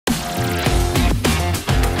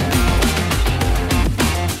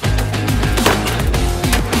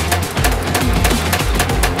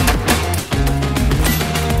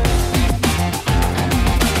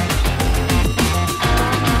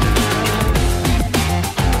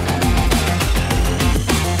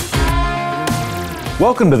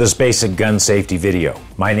Welcome to this basic gun safety video.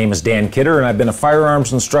 My name is Dan Kidder and I've been a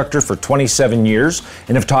firearms instructor for 27 years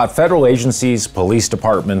and have taught federal agencies, police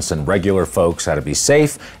departments, and regular folks how to be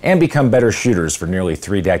safe and become better shooters for nearly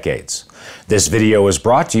 3 decades. This video is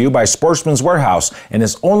brought to you by Sportsman's Warehouse and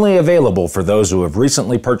is only available for those who have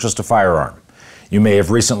recently purchased a firearm. You may have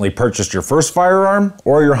recently purchased your first firearm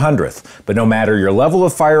or your 100th, but no matter your level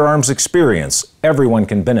of firearms experience, everyone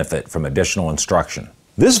can benefit from additional instruction.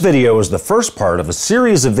 This video is the first part of a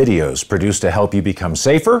series of videos produced to help you become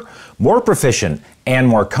safer, more proficient, and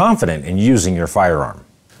more confident in using your firearm.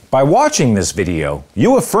 By watching this video,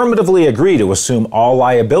 you affirmatively agree to assume all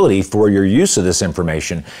liability for your use of this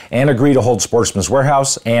information and agree to hold Sportsman's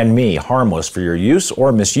Warehouse and me harmless for your use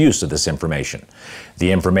or misuse of this information.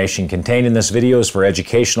 The information contained in this video is for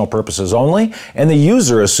educational purposes only, and the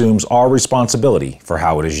user assumes all responsibility for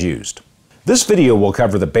how it is used. This video will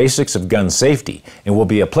cover the basics of gun safety and will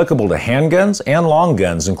be applicable to handguns and long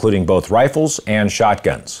guns, including both rifles and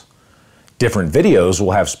shotguns. Different videos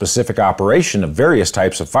will have specific operation of various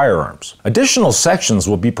types of firearms. Additional sections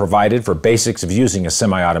will be provided for basics of using a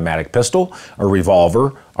semi-automatic pistol, a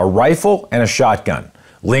revolver, a rifle, and a shotgun.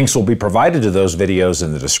 Links will be provided to those videos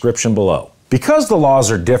in the description below. Because the laws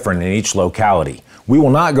are different in each locality, we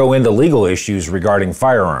will not go into legal issues regarding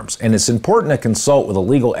firearms, and it's important to consult with a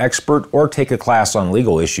legal expert or take a class on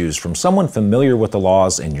legal issues from someone familiar with the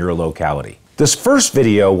laws in your locality. This first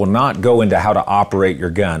video will not go into how to operate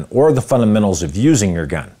your gun or the fundamentals of using your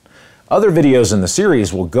gun. Other videos in the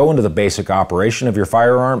series will go into the basic operation of your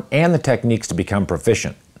firearm and the techniques to become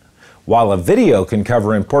proficient. While a video can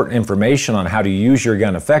cover important information on how to use your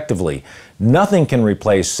gun effectively, nothing can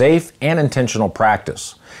replace safe and intentional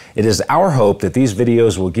practice. It is our hope that these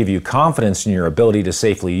videos will give you confidence in your ability to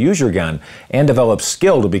safely use your gun and develop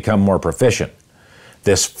skill to become more proficient.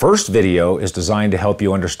 This first video is designed to help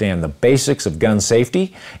you understand the basics of gun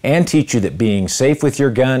safety and teach you that being safe with your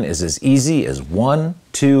gun is as easy as 1,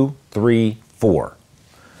 2, 3, 4.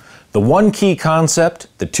 The one key concept,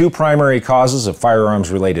 the 2 primary causes of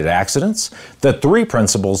firearms-related accidents, the 3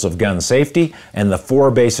 principles of gun safety, and the 4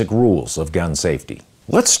 basic rules of gun safety.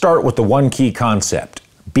 Let's start with the one key concept.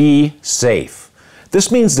 Be safe.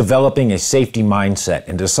 This means developing a safety mindset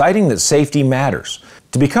and deciding that safety matters.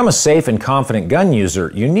 To become a safe and confident gun user,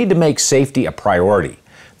 you need to make safety a priority.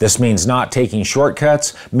 This means not taking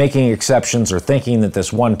shortcuts, making exceptions, or thinking that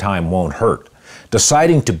this one time won't hurt.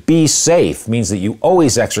 Deciding to be safe means that you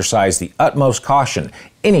always exercise the utmost caution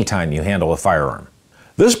anytime you handle a firearm.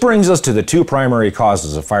 This brings us to the 2 primary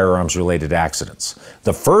causes of firearms-related accidents.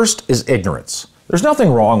 The first is ignorance. There's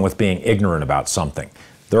nothing wrong with being ignorant about something.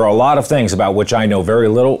 There are a lot of things about which I know very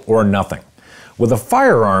little or nothing. With a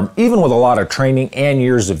firearm, even with a lot of training and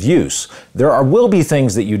years of use, there will be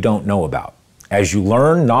things that you don't know about. As you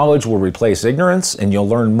learn, knowledge will replace ignorance, and you'll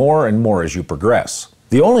learn more and more as you progress.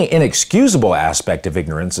 The only inexcusable aspect of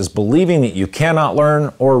ignorance is believing that you cannot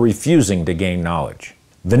learn or refusing to gain knowledge.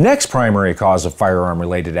 The next primary cause of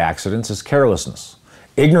firearm-related accidents is carelessness.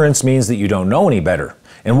 Ignorance means that you don't know any better,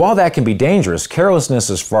 and while that can be dangerous, carelessness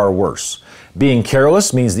is far worse. Being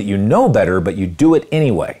careless means that you know better, but you do it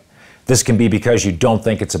anyway. This can be because you don't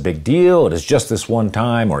think it's a big deal, it is just this one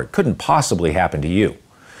time, or it couldn't possibly happen to you.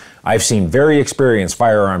 I've seen very experienced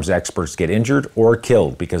firearms experts get injured or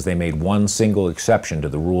killed because they made one single exception to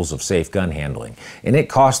the rules of safe gun handling, and it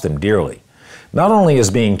cost them dearly. Not only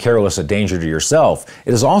is being careless a danger to yourself,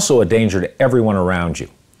 it is also a danger to everyone around you.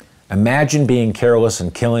 Imagine being careless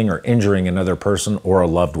and killing or injuring another person or a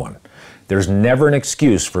loved one. There's never an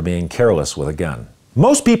excuse for being careless with a gun.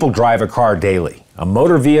 Most people drive a car daily. A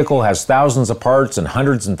motor vehicle has thousands of parts and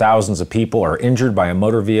hundreds and thousands of people are injured by a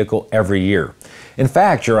motor vehicle every year. In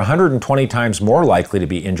fact, you're 120 times more likely to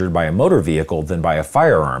be injured by a motor vehicle than by a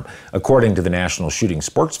firearm, according to the National Shooting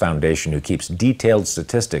Sports Foundation, who keeps detailed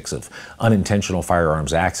statistics of unintentional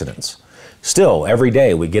firearms accidents. Still, every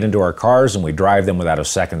day we get into our cars and we drive them without a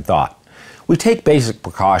second thought. We take basic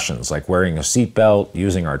precautions like wearing a seatbelt,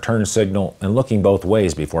 using our turn signal, and looking both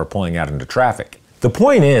ways before pulling out into traffic. The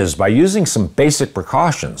point is, by using some basic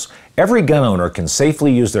precautions, every gun owner can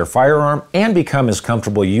safely use their firearm and become as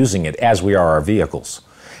comfortable using it as we are our vehicles.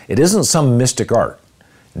 It isn't some mystic art.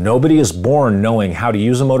 Nobody is born knowing how to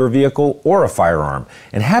use a motor vehicle or a firearm,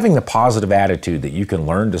 and having the positive attitude that you can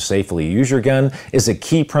learn to safely use your gun is a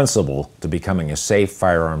key principle to becoming a safe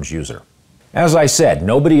firearms user. As I said,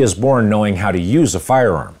 nobody is born knowing how to use a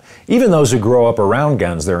firearm. Even those who grow up around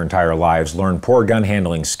guns their entire lives learn poor gun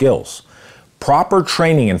handling skills. Proper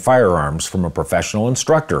training in firearms from a professional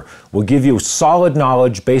instructor will give you solid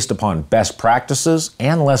knowledge based upon best practices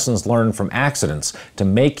and lessons learned from accidents to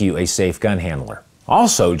make you a safe gun handler.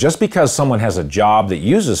 Also, just because someone has a job that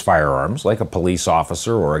uses firearms, like a police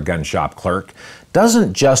officer or a gun shop clerk,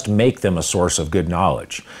 doesn't just make them a source of good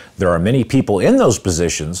knowledge. There are many people in those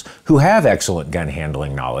positions who have excellent gun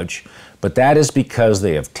handling knowledge, but that is because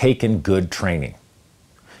they have taken good training.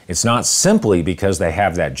 It's not simply because they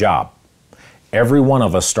have that job. Every one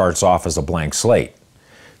of us starts off as a blank slate.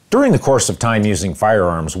 During the course of time using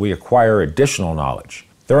firearms, we acquire additional knowledge.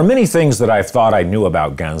 There are many things that I've thought I knew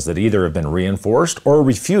about guns that either have been reinforced or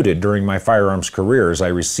refuted during my firearms career as I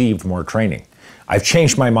received more training. I've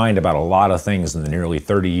changed my mind about a lot of things in the nearly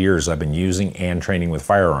 30 years I've been using and training with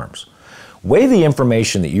firearms. Weigh the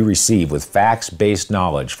information that you receive with facts-based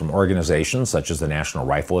knowledge from organizations such as the National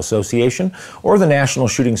Rifle Association or the National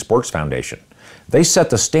Shooting Sports Foundation. They set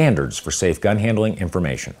the standards for safe gun handling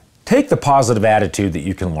information. Take the positive attitude that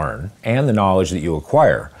you can learn and the knowledge that you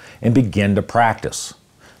acquire and begin to practice.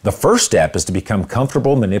 The first step is to become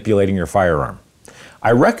comfortable manipulating your firearm. I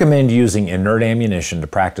recommend using inert ammunition to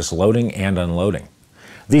practice loading and unloading.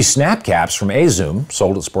 These snap caps from Azoom,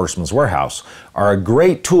 sold at Sportsman's Warehouse, are a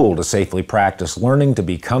great tool to safely practice learning to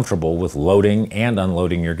be comfortable with loading and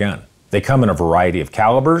unloading your gun. They come in a variety of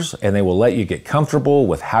calibers, and they will let you get comfortable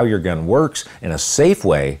with how your gun works in a safe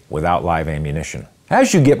way without live ammunition.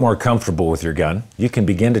 As you get more comfortable with your gun, you can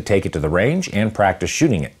begin to take it to the range and practice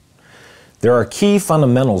shooting it. There are key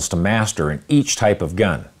fundamentals to master in each type of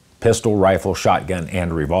gun: pistol, rifle, shotgun,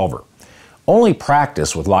 and revolver. Only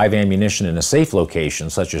practice with live ammunition in a safe location,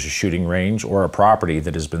 such as a shooting range or a property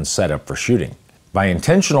that has been set up for shooting. By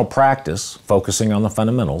intentional practice, focusing on the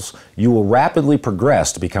fundamentals, you will rapidly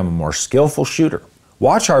progress to become a more skillful shooter.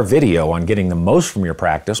 Watch our video on getting the most from your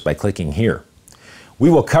practice by clicking here. We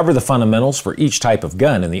will cover the fundamentals for each type of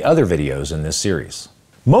gun in the other videos in this series.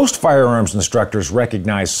 Most firearms instructors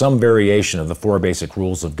recognize some variation of the 4 basic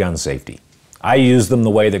rules of gun safety. I use them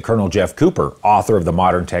the way that Colonel Jeff Cooper, author of The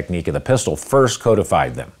Modern Technique of the Pistol, first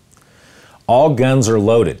codified them. All guns are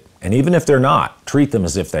loaded, and even if they're not, treat them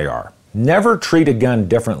as if they are. Never treat a gun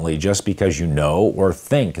differently just because you know or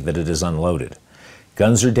think that it is unloaded.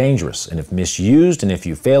 Guns are dangerous, and if misused and if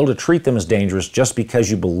you fail to treat them as dangerous just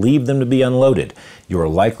because you believe them to be unloaded, you are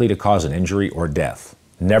likely to cause an injury or death.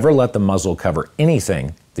 Never let the muzzle cover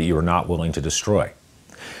anything that you are not willing to destroy.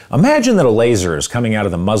 Imagine that a laser is coming out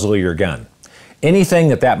of the muzzle of your gun. Anything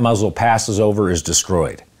that muzzle passes over is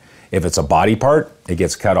destroyed. If it's a body part, it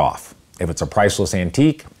gets cut off. If it's a priceless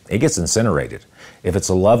antique, it gets incinerated. If it's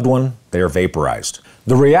a loved one, they are vaporized.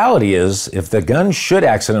 The reality is, if the gun should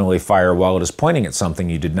accidentally fire while it is pointing at something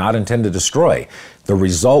you did not intend to destroy, the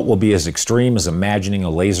result will be as extreme as imagining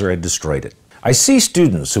a laser had destroyed it. I see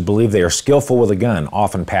students who believe they are skillful with a gun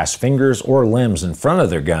often pass fingers or limbs in front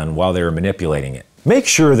of their gun while they are manipulating it. Make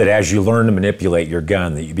sure that as you learn to manipulate your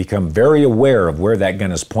gun that you become very aware of where that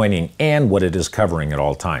gun is pointing and what it is covering at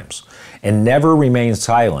all times. And never remain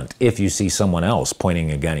silent if you see someone else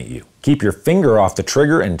pointing a gun at you. Keep your finger off the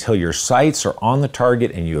trigger until your sights are on the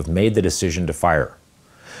target and you have made the decision to fire.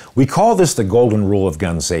 We call this the golden rule of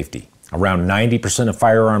gun safety. Around 90% of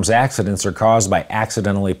firearms accidents are caused by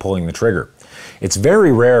accidentally pulling the trigger. It's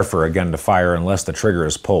very rare for a gun to fire unless the trigger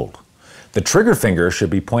is pulled. The trigger finger should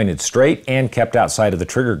be pointed straight and kept outside of the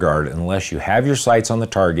trigger guard unless you have your sights on the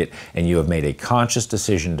target and you have made a conscious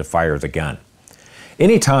decision to fire the gun.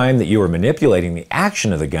 Anytime that you are manipulating the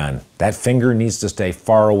action of the gun, that finger needs to stay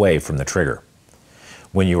far away from the trigger.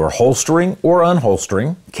 When you are holstering or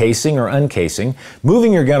unholstering, casing or uncasing,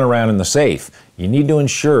 moving your gun around in the safe, you need to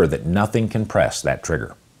ensure that nothing can press that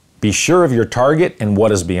trigger. Be sure of your target and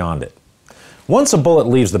what is beyond it. Once a bullet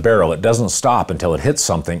leaves the barrel, it doesn't stop until it hits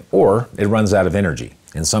something or it runs out of energy.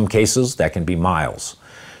 In some cases, that can be miles.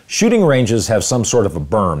 Shooting ranges have some sort of a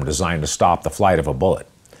berm designed to stop the flight of a bullet.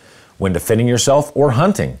 When defending yourself or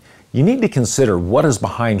hunting, you need to consider what is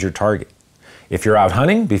behind your target. If you're out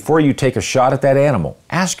hunting, before you take a shot at that animal,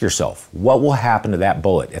 ask yourself what will happen to that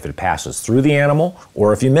bullet if it passes through the animal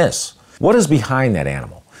or if you miss. What is behind that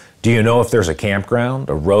animal? Do you know if there's a campground,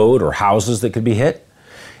 a road, or houses that could be hit?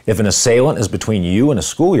 If an assailant is between you and a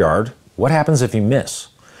schoolyard, what happens if you miss?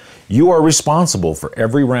 You are responsible for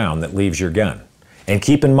every round that leaves your gun. And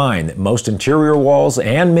keep in mind that most interior walls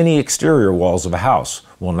and many exterior walls of a house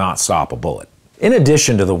will not stop a bullet. In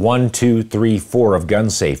addition to the 1, 2, 3, 4 of gun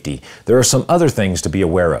safety, there are some other things to be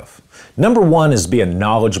aware of. Number 1 is be a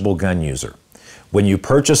knowledgeable gun user. When you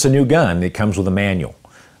purchase a new gun, it comes with a manual.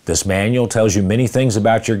 This manual tells you many things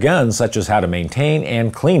about your gun, such as how to maintain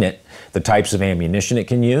and clean it, the types of ammunition it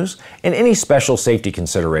can use, and any special safety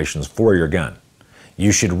considerations for your gun.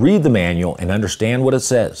 You should read the manual and understand what it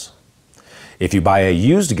says. If you buy a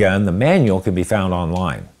used gun, the manual can be found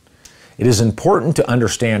online. It is important to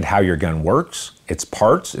understand how your gun works, its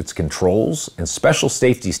parts, its controls, and special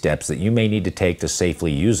safety steps that you may need to take to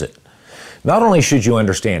safely use it. Not only should you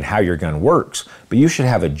understand how your gun works, but you should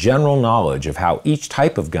have a general knowledge of how each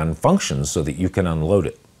type of gun functions so that you can unload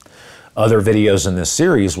it. Other videos in this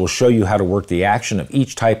series will show you how to work the action of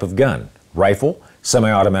each type of gun: rifle,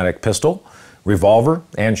 semi-automatic pistol, revolver,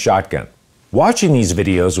 and shotgun. Watching these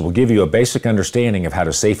videos will give you a basic understanding of how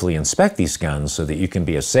to safely inspect these guns so that you can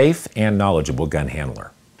be a safe and knowledgeable gun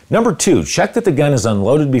handler. Number 2, check that the gun is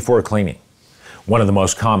unloaded before cleaning. One of the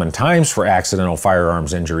most common times for accidental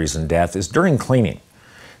firearms injuries and death is during cleaning.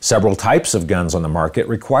 Several types of guns on the market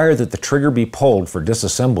require that the trigger be pulled for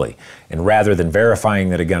disassembly, and rather than verifying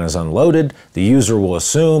that a gun is unloaded, the user will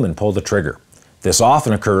assume and pull the trigger. This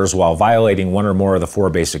often occurs while violating one or more of the 4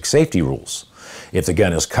 basic safety rules. If the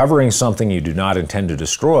gun is covering something you do not intend to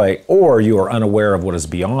destroy, or you are unaware of what is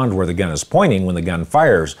beyond where the gun is pointing when the gun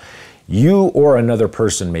fires, you or another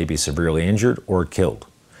person may be severely injured or killed.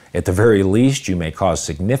 At the very least, you may cause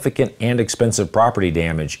significant and expensive property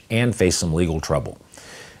damage and face some legal trouble.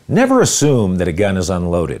 Never assume that a gun is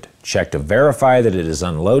unloaded. Check to verify that it is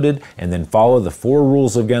unloaded, and then follow the 4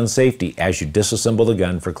 rules of gun safety as you disassemble the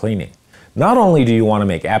gun for cleaning. Not only do you want to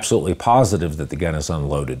make absolutely positive that the gun is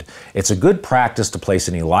unloaded, it's a good practice to place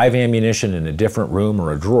any live ammunition in a different room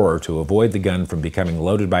or a drawer to avoid the gun from becoming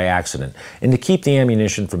loaded by accident, and to keep the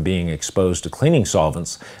ammunition from being exposed to cleaning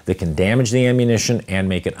solvents that can damage the ammunition and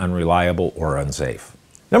make it unreliable or unsafe.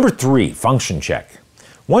 Number 3, function check.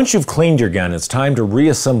 Once you've cleaned your gun, it's time to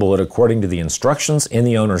reassemble it according to the instructions in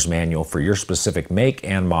the owner's manual for your specific make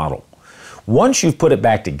and model. Once you've put it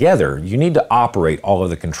back together, you need to operate all of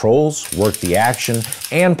the controls, work the action,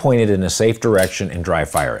 and point it in a safe direction and dry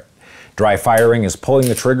fire it. Dry firing is pulling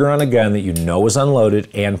the trigger on a gun that you know is unloaded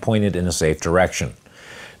and pointed in a safe direction.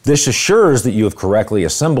 This assures that you have correctly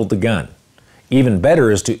assembled the gun. Even better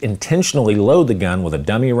is to intentionally load the gun with a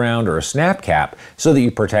dummy round or a snap cap so that you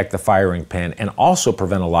protect the firing pin and also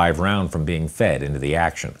prevent a live round from being fed into the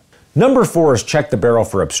action. Number 4 is check the barrel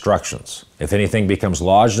for obstructions. If anything becomes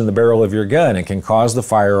lodged in the barrel of your gun, it can cause the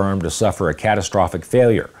firearm to suffer a catastrophic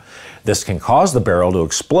failure. This can cause the barrel to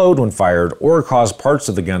explode when fired or cause parts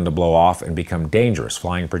of the gun to blow off and become dangerous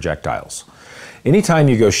flying projectiles. Anytime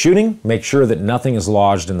you go shooting, make sure that nothing is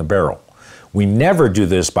lodged in the barrel. We never do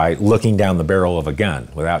this by looking down the barrel of a gun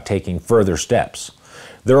without taking further steps.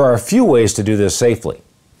 There are a few ways to do this safely.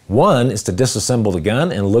 One is to disassemble the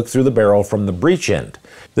gun and look through the barrel from the breech end.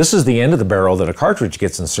 This is the end of the barrel that a cartridge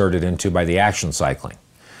gets inserted into by the action cycling.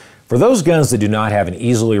 For those guns that do not have an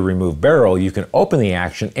easily removed barrel, you can open the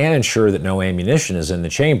action and ensure that no ammunition is in the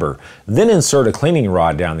chamber, then insert a cleaning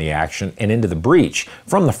rod down the action and into the breech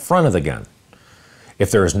from the front of the gun.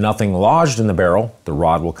 If there is nothing lodged in the barrel, the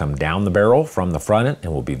rod will come down the barrel from the front end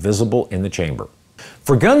and will be visible in the chamber.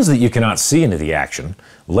 For guns that you cannot see into the action,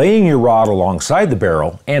 laying your rod alongside the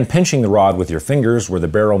barrel and pinching the rod with your fingers where the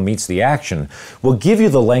barrel meets the action will give you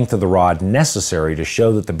the length of the rod necessary to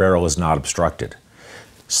show that the barrel is not obstructed.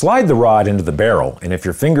 Slide the rod into the barrel, and if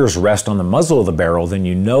your fingers rest on the muzzle of the barrel, then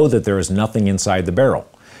you know that there is nothing inside the barrel.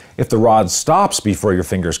 If the rod stops before your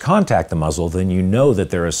fingers contact the muzzle, then you know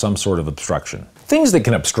that there is some sort of obstruction. Things that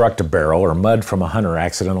can obstruct a barrel are mud from a hunter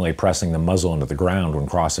accidentally pressing the muzzle into the ground when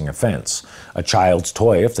crossing a fence, a child's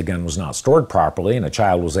toy if the gun was not stored properly and a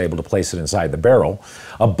child was able to place it inside the barrel,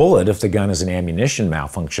 a bullet if the gun is an ammunition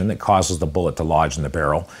malfunction that causes the bullet to lodge in the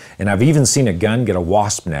barrel, and I've even seen a gun get a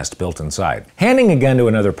wasp nest built inside. Handing a gun to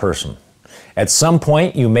another person. At some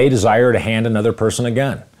point, you may desire to hand another person a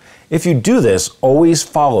gun. If you do this, always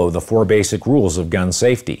follow the 4 basic rules of gun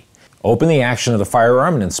safety. Open the action of the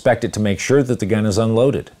firearm and inspect it to make sure that the gun is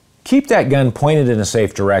unloaded. Keep that gun pointed in a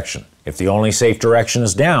safe direction. If the only safe direction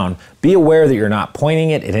is down, be aware that you're not pointing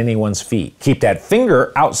it at anyone's feet. Keep that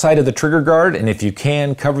finger outside of the trigger guard, and if you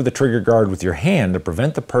can, cover the trigger guard with your hand to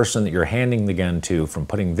prevent the person that you're handing the gun to from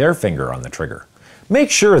putting their finger on the trigger. Make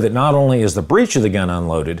sure that not only is the breech of the gun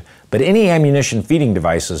unloaded, but any ammunition feeding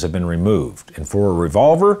devices have been removed. And for a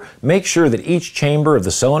revolver, make sure that each chamber of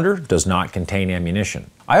the cylinder does not contain ammunition.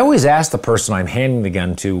 I always ask the person I'm handing the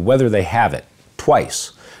gun to whether they have it,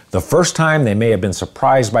 twice. The first time they may have been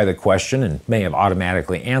surprised by the question and may have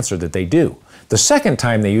automatically answered that they do. The second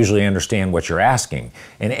time they usually understand what you're asking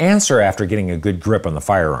and answer after getting a good grip on the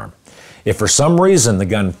firearm. If for some reason the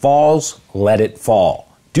gun falls, let it fall.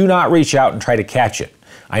 Do not reach out and try to catch it.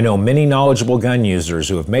 I know many knowledgeable gun users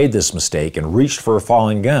who have made this mistake and reached for a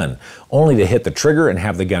falling gun, only to hit the trigger and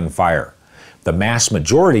have the gun fire. The mass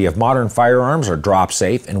majority of modern firearms are drop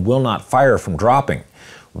safe and will not fire from dropping.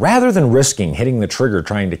 Rather than risking hitting the trigger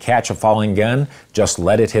trying to catch a falling gun, just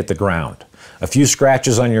let it hit the ground. A few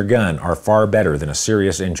scratches on your gun are far better than a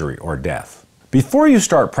serious injury or death. Before you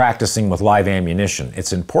start practicing with live ammunition,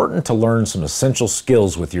 it's important to learn some essential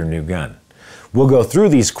skills with your new gun. We'll go through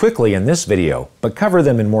these quickly in this video, but cover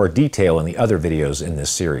them in more detail in the other videos in this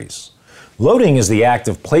series. Loading is the act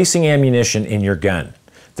of placing ammunition in your gun.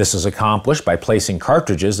 This is accomplished by placing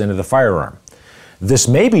cartridges into the firearm. This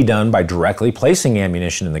may be done by directly placing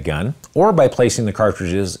ammunition in the gun or by placing the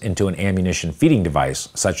cartridges into an ammunition feeding device,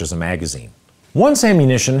 such as a magazine. Once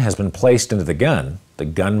ammunition has been placed into the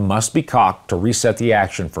gun must be cocked to reset the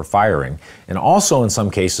action for firing, and also in some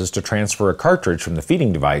cases to transfer a cartridge from the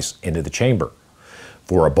feeding device into the chamber.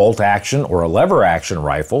 For a bolt action or a lever action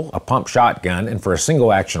rifle, a pump shotgun, and for a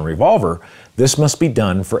single action revolver, this must be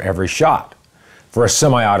done for every shot. For a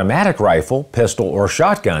semi-automatic rifle, pistol, or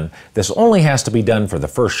shotgun, this only has to be done for the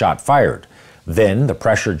first shot fired. Then, the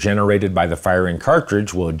pressure generated by the firing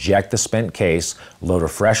cartridge will eject the spent case, load a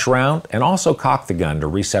fresh round, and also cock the gun to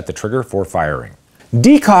reset the trigger for firing.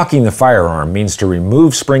 Decocking the firearm means to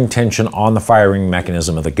remove spring tension on the firing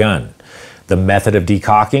mechanism of the gun. The method of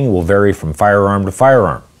decocking will vary from firearm to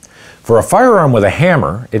firearm. For a firearm with a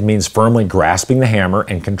hammer, it means firmly grasping the hammer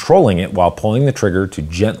and controlling it while pulling the trigger to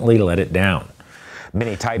gently let it down.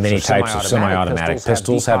 Many types of semi-automatic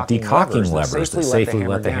pistols have decocking levers that safely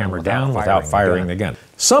let the hammer down without firing the gun.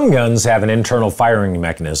 Some guns have an internal firing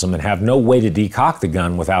mechanism and have no way to decock the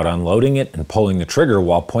gun without unloading it and pulling the trigger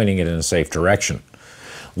while pointing it in a safe direction.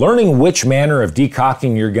 Learning which manner of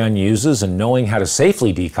decocking your gun uses and knowing how to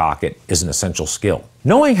safely decock it is an essential skill.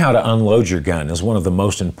 Knowing how to unload your gun is one of the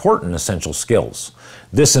most important essential skills.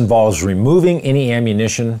 This involves removing any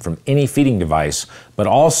ammunition from any feeding device, but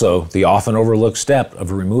also the often overlooked step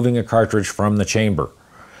of removing a cartridge from the chamber.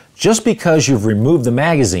 Just because you've removed the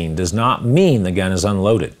magazine does not mean the gun is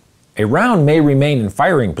unloaded. A round may remain in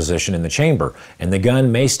firing position in the chamber, and the gun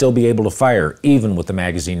may still be able to fire even with the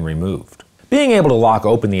magazine removed. Being able to lock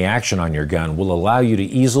open the action on your gun will allow you to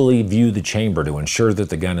easily view the chamber to ensure that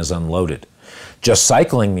the gun is unloaded. Just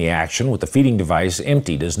cycling the action with the feeding device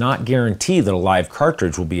empty does not guarantee that a live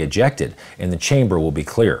cartridge will be ejected and the chamber will be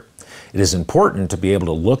clear. It is important to be able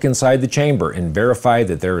to look inside the chamber and verify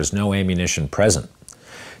that there is no ammunition present.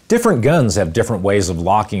 Different guns have different ways of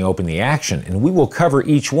locking open the action, and we will cover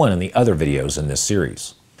each one in the other videos in this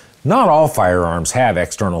series. Not all firearms have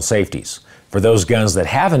external safeties. For those guns that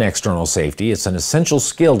have an external safety, it's an essential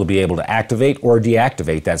skill to be able to activate or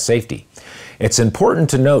deactivate that safety. It's important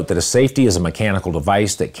to note that a safety is a mechanical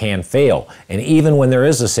device that can fail, and even when there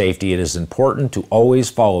is a safety, it is important to always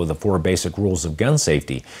follow the 4 basic rules of gun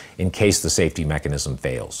safety in case the safety mechanism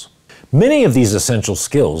fails. Many of these essential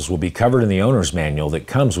skills will be covered in the owner's manual that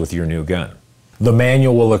comes with your new gun. The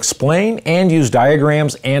manual will explain and use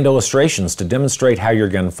diagrams and illustrations to demonstrate how your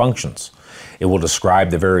gun functions. It will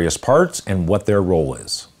describe the various parts and what their role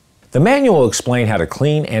is. The manual will explain how to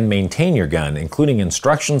clean and maintain your gun, including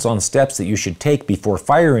instructions on steps that you should take before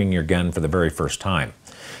firing your gun for the very first time.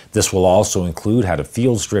 This will also include how to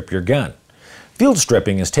field strip your gun. Field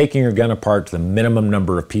stripping is taking your gun apart to the minimum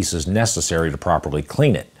number of pieces necessary to properly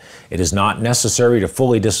clean it. It is not necessary to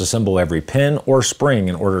fully disassemble every pin or spring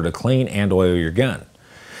in order to clean and oil your gun.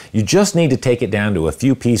 You just need to take it down to a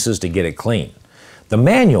few pieces to get it clean. The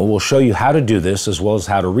manual will show you how to do this as well as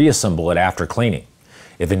how to reassemble it after cleaning.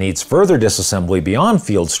 If it needs further disassembly beyond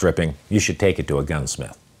field stripping, you should take it to a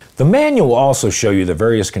gunsmith. The manual will also show you the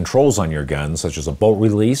various controls on your gun, such as a bolt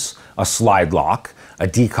release, a slide lock, a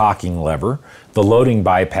decocking lever, the loading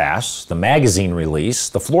bypass, the magazine release,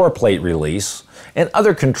 the floor plate release, and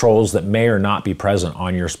other controls that may or not be present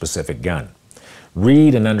on your specific gun.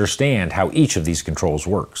 Read and understand how each of these controls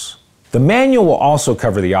works. The manual will also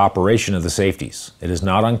cover the operation of the safeties. It is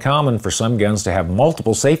not uncommon for some guns to have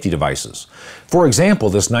multiple safety devices. For example,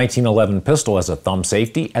 this 1911 pistol has a thumb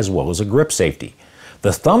safety as well as a grip safety.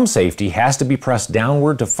 The thumb safety has to be pressed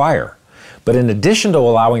downward to fire. But in addition to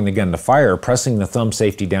allowing the gun to fire, pressing the thumb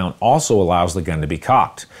safety down also allows the gun to be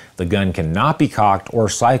cocked. The gun cannot be cocked or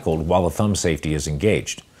cycled while the thumb safety is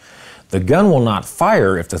engaged. The gun will not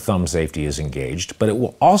fire if the thumb safety is engaged, but it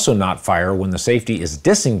will also not fire when the safety is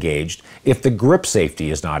disengaged if the grip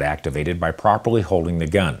safety is not activated by properly holding the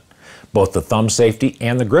gun. Both the thumb safety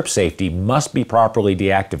and the grip safety must be properly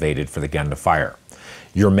deactivated for the gun to fire.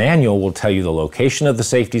 Your manual will tell you the location of the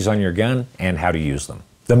safeties on your gun and how to use them.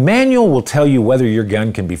 The manual will tell you whether your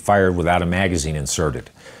gun can be fired without a magazine inserted.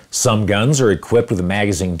 Some guns are equipped with a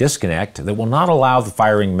magazine disconnect that will not allow the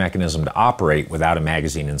firing mechanism to operate without a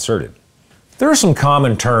magazine inserted. There are some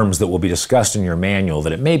common terms that will be discussed in your manual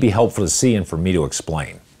that it may be helpful to see and for me to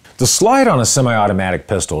explain. The slide on a semi-automatic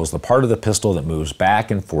pistol is the part of the pistol that moves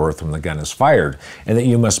back and forth when the gun is fired, and that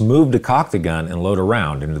you must move to cock the gun and load a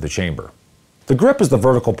round into the chamber. The grip is the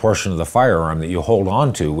vertical portion of the firearm that you hold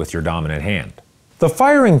onto with your dominant hand. The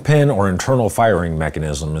firing pin or internal firing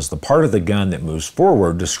mechanism is the part of the gun that moves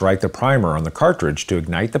forward to strike the primer on the cartridge to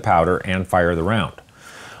ignite the powder and fire the round.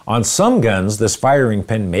 On some guns, this firing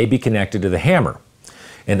pin may be connected to the hammer.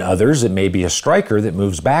 In others, it may be a striker that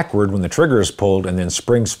moves backward when the trigger is pulled and then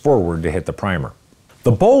springs forward to hit the primer.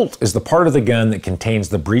 The bolt is the part of the gun that contains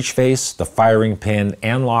the breech face, the firing pin,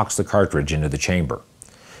 and locks the cartridge into the chamber.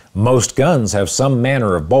 Most guns have some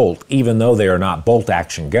manner of bolt, even though they are not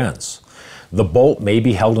bolt-action guns. The bolt may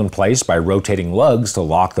be held in place by rotating lugs to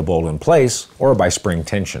lock the bolt in place, or by spring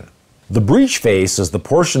tension. The breech face is the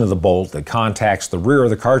portion of the bolt that contacts the rear of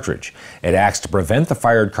the cartridge. It acts to prevent the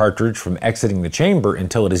fired cartridge from exiting the chamber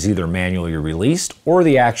until it is either manually released or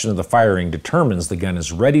the action of the firing determines the gun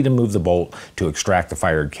is ready to move the bolt to extract the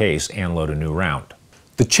fired case and load a new round.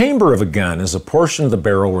 The chamber of a gun is a portion of the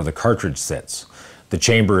barrel where the cartridge sits. The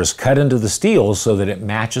chamber is cut into the steel so that it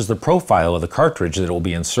matches the profile of the cartridge that will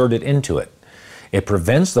be inserted into it. It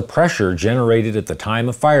prevents the pressure generated at the time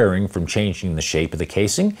of firing from changing the shape of the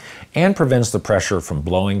casing and prevents the pressure from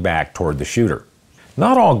blowing back toward the shooter.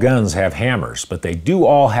 Not all guns have hammers, but they do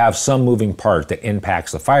all have some moving part that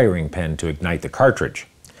impacts the firing pin to ignite the cartridge.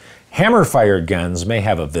 Hammer-fired guns may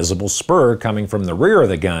have a visible spur coming from the rear of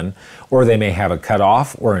the gun, or they may have a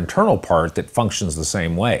cut-off or internal part that functions the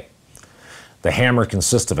same way. The hammer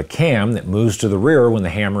consists of a cam that moves to the rear when the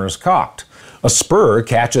hammer is cocked. A spur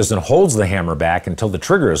catches and holds the hammer back until the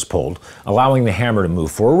trigger is pulled, allowing the hammer to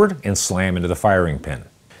move forward and slam into the firing pin.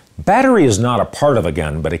 Battery is not a part of a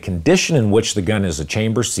gun, but a condition in which the gun is a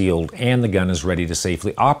chamber sealed and the gun is ready to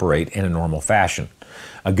safely operate in a normal fashion.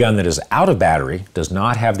 A gun that is out of battery does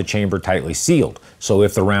not have the chamber tightly sealed, so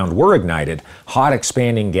if the round were ignited, hot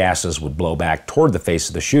expanding gases would blow back toward the face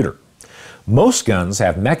of the shooter. Most guns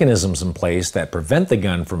have mechanisms in place that prevent the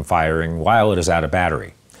gun from firing while it is out of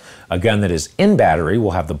battery. A gun that is in battery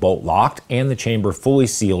will have the bolt locked and the chamber fully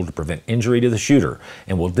sealed to prevent injury to the shooter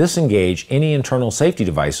and will disengage any internal safety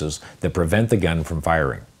devices that prevent the gun from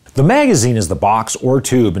firing. The magazine is the box or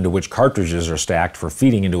tube into which cartridges are stacked for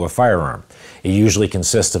feeding into a firearm. It usually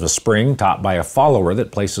consists of a spring topped by a follower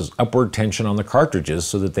that places upward tension on the cartridges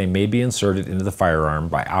so that they may be inserted into the firearm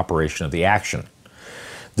by operation of the action.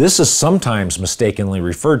 This is sometimes mistakenly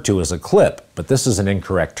referred to as a clip, but this is an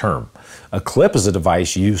incorrect term. A clip is a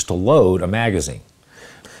device used to load a magazine.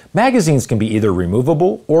 Magazines can be either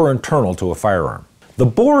removable or internal to a firearm. The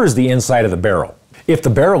bore is the inside of the barrel. If the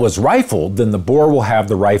barrel is rifled, then the bore will have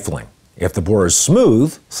the rifling. If the bore is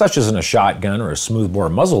smooth, such as in a shotgun or a smoothbore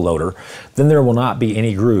muzzle loader, then there will not be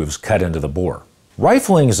any grooves cut into the bore.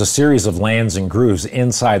 Rifling is a series of lands and grooves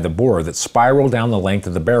inside the bore that spiral down the length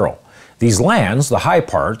of the barrel. These lands, the high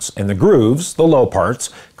parts, and the grooves, the low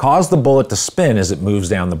parts, cause the bullet to spin as it moves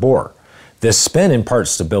down the bore. This spin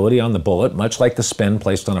imparts stability on the bullet, much like the spin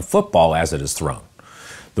placed on a football as it is thrown.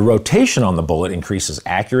 The rotation on the bullet increases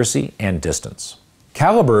accuracy and distance.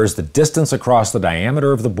 Caliber is the distance across the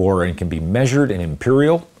diameter of the bore and can be measured in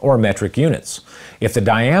imperial or metric units. If the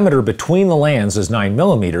diameter between the lands is 9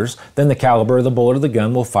 millimeters, then the caliber of the bullet of the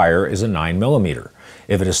gun will fire is a 9 millimeter.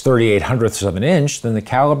 If it is 38/100ths of an inch, then the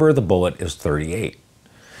caliber of the bullet is 38.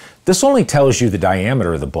 This only tells you the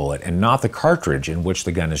diameter of the bullet and not the cartridge in which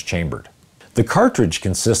the gun is chambered. The cartridge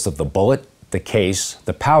consists of the bullet, the case,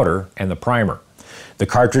 the powder, and the primer. The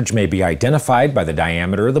cartridge may be identified by the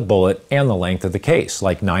diameter of the bullet and the length of the case,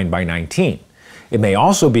 like 9x19. It may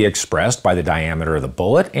also be expressed by the diameter of the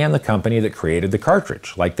bullet and the company that created the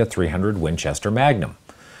cartridge, like the .300 Winchester Magnum.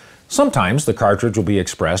 Sometimes the cartridge will be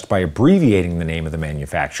expressed by abbreviating the name of the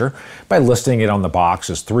manufacturer by listing it on the box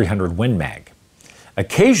as .300 Win Mag.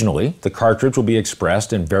 Occasionally, the cartridge will be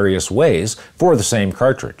expressed in various ways for the same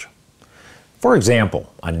cartridge. For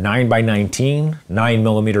example, a 9x19,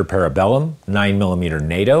 9mm Parabellum, 9mm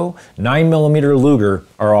NATO, 9mm Luger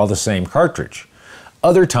are all the same cartridge.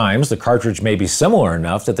 Other times, the cartridge may be similar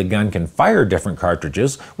enough that the gun can fire different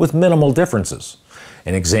cartridges with minimal differences.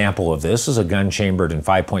 An example of this is a gun chambered in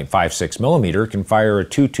 5.56mm can fire a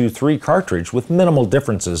 .223 cartridge with minimal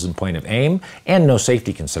differences in point of aim and no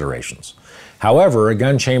safety considerations. However, a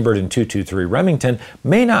gun chambered in .223 Remington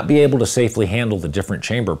may not be able to safely handle the different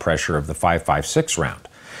chamber pressure of the 5.56 round.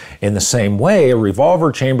 In the same way, a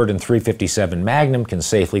revolver chambered in .357 Magnum can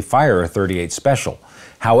safely fire a .38 Special.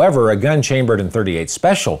 However, a gun chambered in .38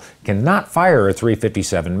 Special cannot fire a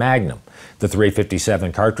 .357 Magnum. The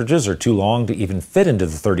 .357 cartridges are too long to even fit into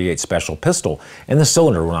the .38 Special pistol, and the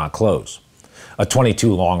cylinder will not close. A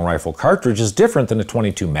 .22 long rifle cartridge is different than a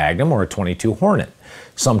 .22 Magnum or a .22 Hornet.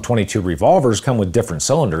 Some .22 revolvers come with different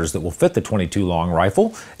cylinders that will fit the .22 long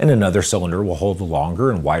rifle, and another cylinder will hold the longer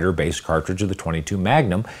and wider base cartridge of the .22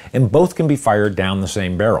 Magnum, and both can be fired down the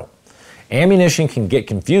same barrel. Ammunition can get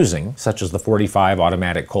confusing, such as the .45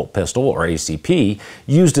 automatic Colt pistol, or ACP,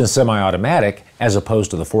 used in semi-automatic as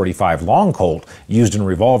opposed to the .45 long Colt used in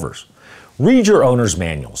revolvers. Read your owner's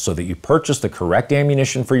manual so that you purchase the correct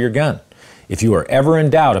ammunition for your gun. If you are ever in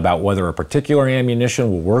doubt about whether a particular ammunition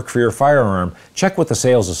will work for your firearm, check with a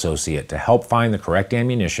sales associate to help find the correct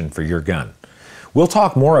ammunition for your gun. We'll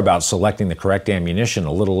talk more about selecting the correct ammunition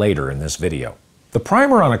a little later in this video. The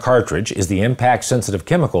primer on a cartridge is the impact-sensitive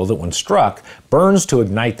chemical that, when struck, burns to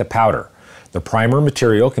ignite the powder. The primer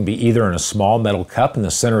material can be either in a small metal cup in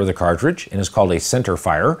the center of the cartridge and is called a center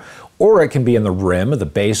fire, or it can be in the rim of the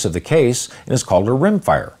base of the case and is called a rim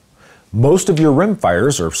fire. Most of your rim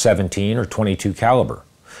fires are 17 or 22 caliber.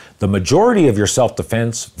 The majority of your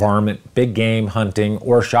self-defense, varmint, big game, hunting,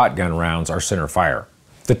 or shotgun rounds are center fire.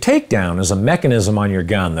 The takedown is a mechanism on your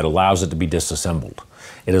gun that allows it to be disassembled.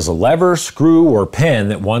 It is a lever, screw, or pin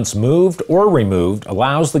that, once moved or removed,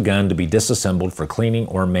 allows the gun to be disassembled for cleaning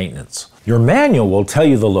or maintenance. Your manual will tell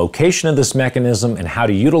you the location of this mechanism and how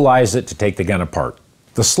to utilize it to take the gun apart.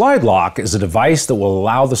 The slide lock is a device that will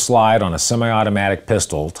allow the slide on a semi-automatic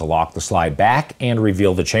pistol to lock the slide back and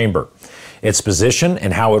reveal the chamber. Its position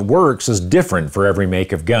and how it works is different for every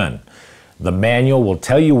make of gun. The manual will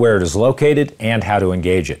tell you where it is located and how to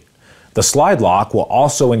engage it. The slide lock will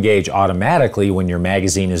also engage automatically when your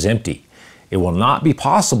magazine is empty. It will not be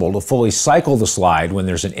possible to fully cycle the slide when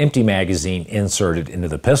there's an empty magazine inserted into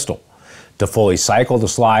the pistol. To fully cycle the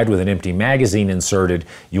slide with an empty magazine inserted,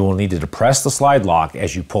 you will need to depress the slide lock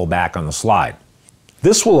as you pull back on the slide.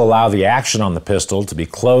 This will allow the action on the pistol to be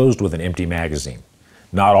closed with an empty magazine.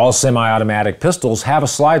 Not all semi-automatic pistols have a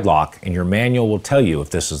slide lock, and your manual will tell you if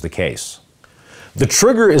this is the case. The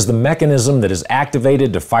trigger is the mechanism that is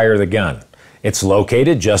activated to fire the gun. It's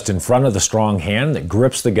located just in front of the strong hand that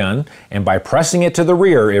grips the gun, and by pressing it to the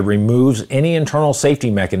rear, it removes any internal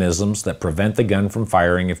safety mechanisms that prevent the gun from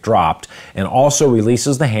firing if dropped, and also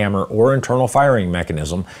releases the hammer or internal firing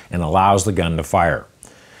mechanism and allows the gun to fire.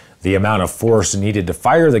 The amount of force needed to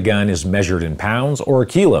fire the gun is measured in pounds or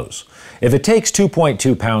kilos. If it takes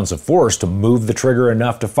 2.2 pounds of force to move the trigger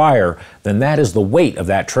enough to fire, then that is the weight of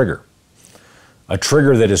that trigger. A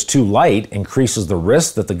trigger that is too light increases the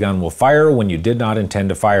risk that the gun will fire when you did not intend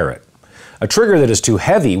to fire it. A trigger that is too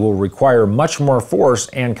heavy will require much more force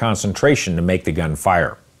and concentration to make the gun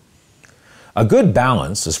fire. A good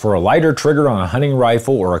balance is for a lighter trigger on a hunting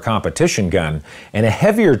rifle or a competition gun and a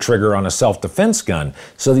heavier trigger on a self-defense gun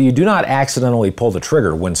so that you do not accidentally pull the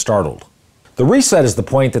trigger when startled. The reset is the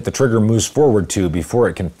point that the trigger moves forward to before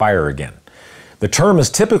it can fire again. The term is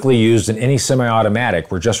typically used in any semi-automatic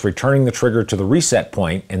where just returning the trigger to the reset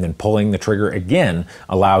point and then pulling the trigger again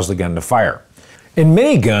allows the gun to fire. In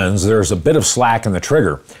many guns, there is a bit of slack in the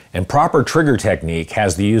trigger, and proper trigger technique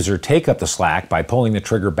has the user take up the slack by pulling the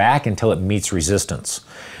trigger back until it meets resistance.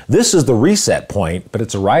 This is the reset point, but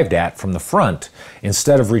it's arrived at from the front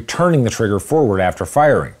instead of returning the trigger forward after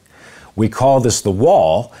firing. We call this the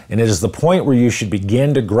wall, and it is the point where you should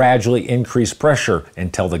begin to gradually increase pressure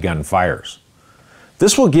until the gun fires.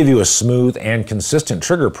 This will give you a smooth and consistent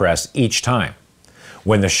trigger press each time.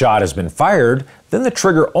 When the shot has been fired, then the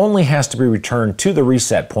trigger only has to be returned to the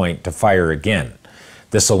reset point to fire again.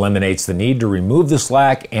 This eliminates the need to remove the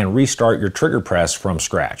slack and restart your trigger press from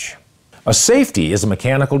scratch. A safety is a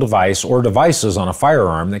mechanical device or devices on a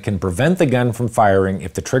firearm that can prevent the gun from firing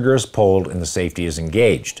if the trigger is pulled and the safety is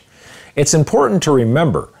engaged. It's important to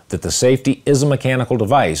remember that the safety is a mechanical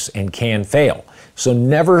device and can fail, so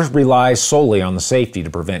never rely solely on the safety to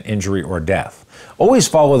prevent injury or death. Always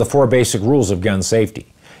follow the 4 basic rules of gun safety.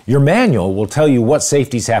 Your manual will tell you what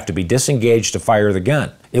safeties have to be disengaged to fire the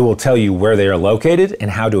gun. It will tell you where they are located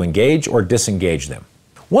and how to engage or disengage them.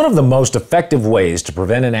 One of the most effective ways to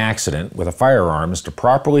prevent an accident with a firearm is to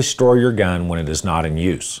properly store your gun when it is not in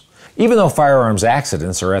use. Even though firearms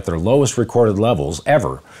accidents are at their lowest recorded levels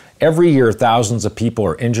ever, every year thousands of people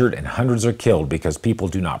are injured and hundreds are killed because people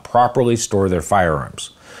do not properly store their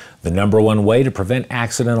firearms. The number one way to prevent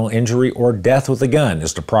accidental injury or death with a gun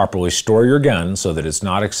is to properly store your gun so that it's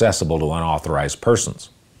not accessible to unauthorized persons.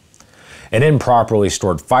 An improperly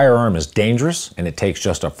stored firearm is dangerous, and it takes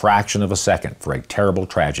just a fraction of a second for a terrible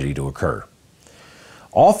tragedy to occur.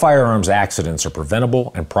 All firearms accidents are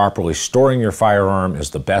preventable, and properly storing your firearm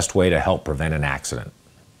is the best way to help prevent an accident.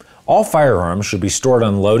 All firearms should be stored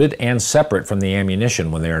unloaded and separate from the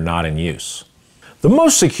ammunition when they are not in use. The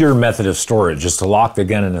most secure method of storage is to lock the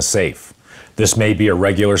gun in a safe. This may be a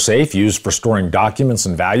regular safe used for storing documents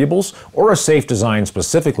and valuables, or a safe designed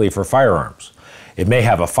specifically for firearms. It may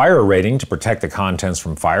have a fire rating to protect the contents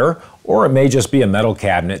from fire, or it may just be a metal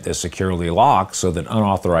cabinet that's securely locked so that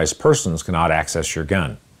unauthorized persons cannot access your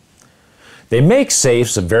gun. They make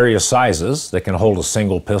safes of various sizes that can hold a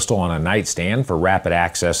single pistol on a nightstand for rapid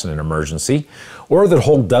access in an emergency, or that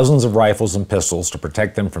hold dozens of rifles and pistols to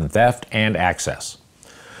protect them from theft and access.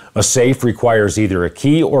 A safe requires either a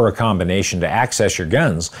key or a combination to access your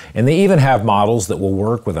guns, and they even have models that will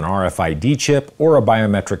work with an RFID chip or a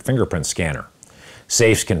biometric fingerprint scanner.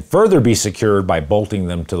 Safes can further be secured by bolting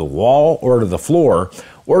them to the wall or to the floor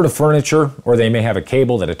or to furniture, or they may have a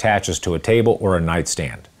cable that attaches to a table or a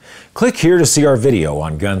nightstand. Click here to see our video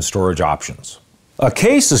on gun storage options. A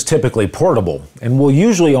case is typically portable and will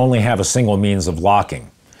usually only have a single means of locking.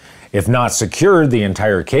 If not secured, the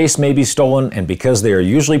entire case may be stolen, and because they are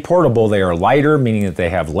usually portable, they are lighter, meaning that they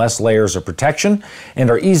have less layers of protection and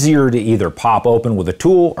are easier to either pop open with a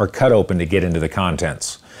tool or cut open to get into the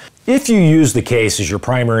contents. If you use the case as your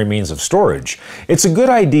primary means of storage, it's a good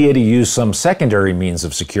idea to use some secondary means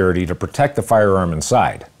of security to protect the firearm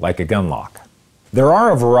inside, like a gun lock. There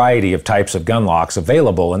are a variety of types of gun locks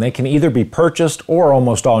available, and they can either be purchased or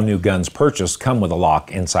almost all new guns purchased come with a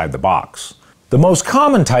lock inside the box. The most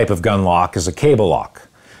common type of gun lock is a cable lock.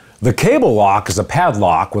 The cable lock is a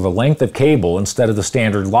padlock with a length of cable instead of the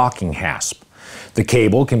standard locking hasp. The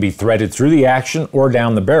cable can be threaded through the action or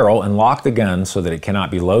down the barrel and lock the gun so that it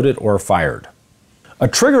cannot be loaded or fired. A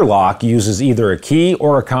trigger lock uses either a key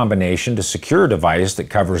or a combination to secure a device that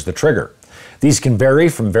covers the trigger. These can vary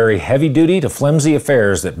from very heavy-duty to flimsy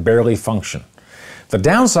affairs that barely function. The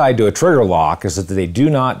downside to a trigger lock is that they do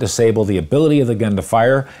not disable the ability of the gun to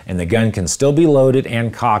fire, and the gun can still be loaded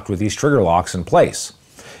and cocked with these trigger locks in place.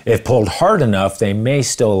 If pulled hard enough, they may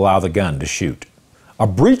still allow the gun to shoot. A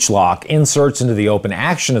breech lock inserts into the open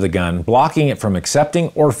action of the gun, blocking it from accepting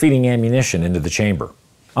or feeding ammunition into the chamber.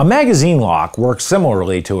 A magazine lock works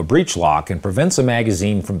similarly to a breech lock and prevents a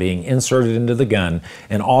magazine from being inserted into the gun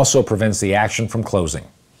and also prevents the action from closing.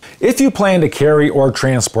 If you plan to carry or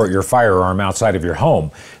transport your firearm outside of your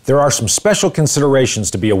home, there are some special considerations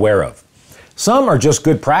to be aware of. Some are just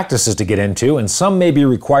good practices to get into, and some may be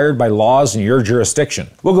required by laws in your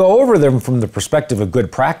jurisdiction. We'll go over them from the perspective of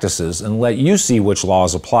good practices and let you see which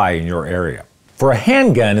laws apply in your area. For a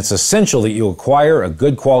handgun, it's essential that you acquire a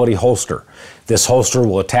good quality holster. This holster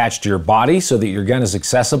will attach to your body so that your gun is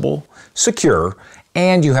accessible, secure,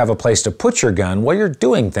 and you have a place to put your gun while you're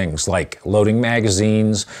doing things like loading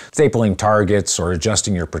magazines, stapling targets, or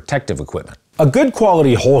adjusting your protective equipment. A good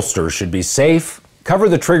quality holster should be safe, cover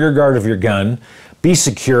the trigger guard of your gun, be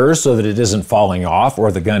secure so that it isn't falling off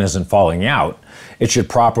or the gun isn't falling out. It should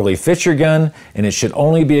properly fit your gun, and it should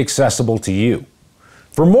only be accessible to you.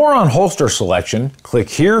 For more on holster selection, click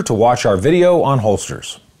here to watch our video on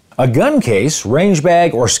holsters. A gun case, range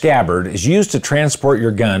bag, or scabbard is used to transport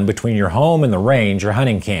your gun between your home and the range or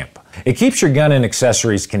hunting camp. It keeps your gun and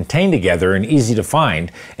accessories contained together and easy to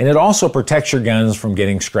find, and it also protects your guns from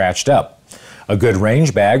getting scratched up. A good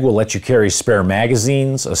range bag will let you carry spare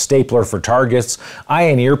magazines, a stapler for targets, eye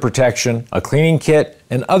and ear protection, a cleaning kit,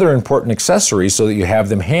 and other important accessories so that you have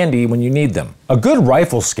them handy when you need them. A good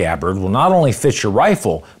rifle scabbard will not only fit your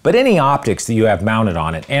rifle, but any optics that you have mounted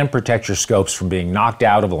on it and protect your scopes from being knocked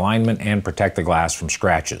out of alignment and protect the glass from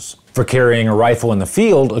scratches. For carrying a rifle in the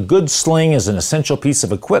field, a good sling is an essential piece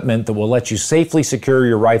of equipment that will let you safely secure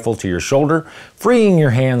your rifle to your shoulder, freeing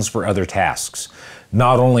your hands for other tasks.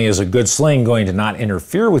 Not only is a good sling going to not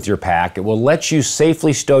interfere with your pack, it will let you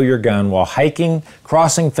safely stow your gun while hiking,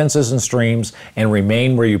 crossing fences and streams, and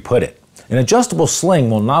remain where you put it. An adjustable sling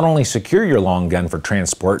will not only secure your long gun for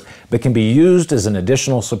transport, but can be used as an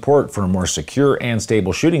additional support for a more secure and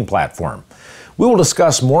stable shooting platform. We will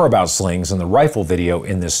discuss more about slings in the rifle video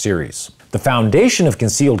in this series. The foundation of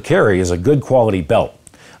concealed carry is a good quality belt.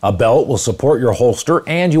 A belt will support your holster,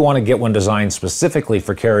 and you want to get one designed specifically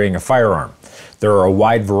for carrying a firearm. There are a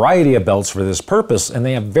wide variety of belts for this purpose, and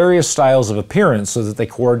they have various styles of appearance so that they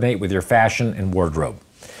coordinate with your fashion and wardrobe.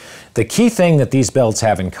 The key thing that these belts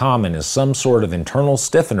have in common is some sort of internal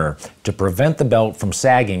stiffener to prevent the belt from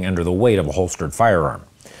sagging under the weight of a holstered firearm.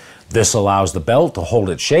 This allows the belt to hold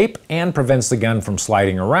its shape and prevents the gun from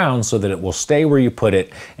sliding around so that it will stay where you put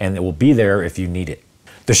it and it will be there if you need it.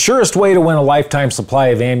 The surest way to win a lifetime supply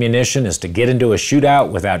of ammunition is to get into a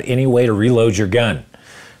shootout without any way to reload your gun.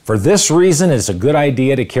 For this reason, it's a good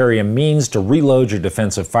idea to carry a means to reload your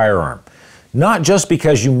defensive firearm. Not just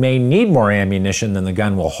because you may need more ammunition than the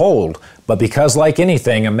gun will hold, but because, like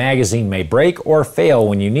anything, a magazine may break or fail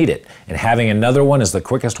when you need it, and having another one is the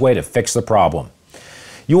quickest way to fix the problem.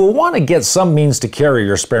 You will want to get some means to carry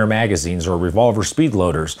your spare magazines or revolver speed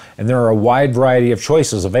loaders, and there are a wide variety of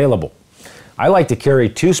choices available. I like to carry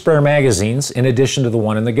 2 spare magazines in addition to the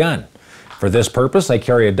one in the gun. For this purpose, I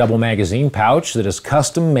carry a double magazine pouch that is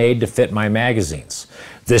custom made to fit my magazines.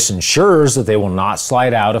 This ensures that they will not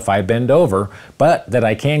slide out if I bend over, but that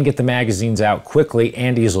I can get the magazines out quickly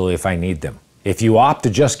and easily if I need them. If you opt to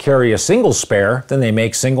just carry a single spare, then they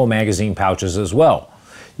make single magazine pouches as well.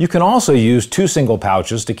 You can also use 2 single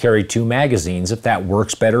pouches to carry 2 magazines if that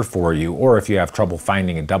works better for you, or if you have trouble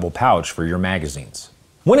finding a double pouch for your magazines.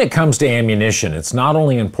 When it comes to ammunition, it's not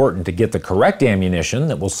only important to get the correct ammunition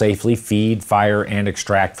that will safely feed, fire, and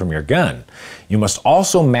extract from your gun, you must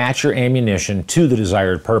also match your ammunition to the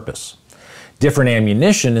desired purpose. Different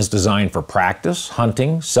ammunition is designed for practice,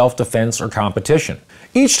 hunting, self-defense, or competition.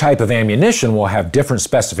 Each type of ammunition will have different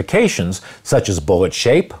specifications such as bullet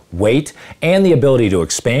shape, weight, and the ability to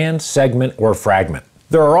expand, segment, or fragment.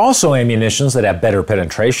 There are also ammunitions that have better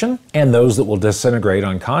penetration and those that will disintegrate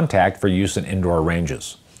on contact for use in indoor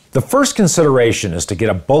ranges. The first consideration is to get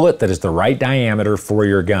a bullet that is the right diameter for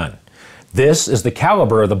your gun. This is the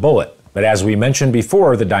caliber of the bullet, but as we mentioned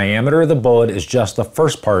before, the diameter of the bullet is just the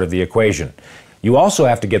first part of the equation. You also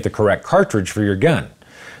have to get the correct cartridge for your gun.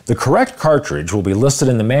 The correct cartridge will be listed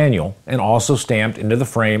in the manual and also stamped into the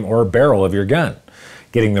frame or barrel of your gun.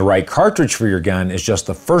 Getting the right cartridge for your gun is just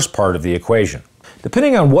the first part of the equation.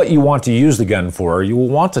 Depending on what you want to use the gun for, you will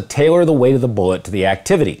want to tailor the weight of the bullet to the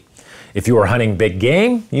activity. If you are hunting big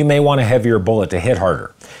game, you may want a heavier bullet to hit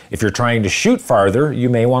harder. If you're trying to shoot farther, you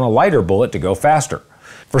may want a lighter bullet to go faster.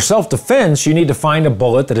 For self-defense, you need to find a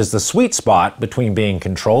bullet that is the sweet spot between being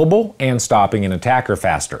controllable and stopping an attacker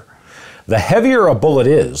faster. The heavier a bullet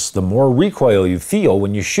is, the more recoil you feel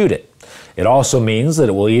when you shoot it. It also means that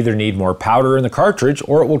it will either need more powder in the cartridge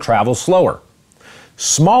or it will travel slower.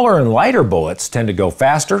 Smaller and lighter bullets tend to go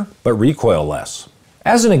faster, but recoil less.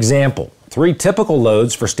 As an example, 3 typical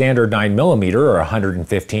loads for standard 9mm are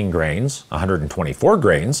 115 grains, 124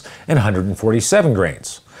 grains, and 147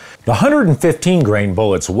 grains. The 115 grain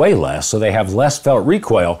bullets weigh less, so they have less felt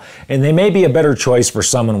recoil, and they may be a better choice for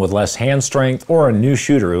someone with less hand strength or a new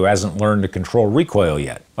shooter who hasn't learned to control recoil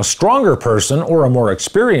yet. A stronger person or a more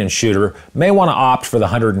experienced shooter may want to opt for the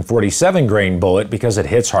 147 grain bullet because it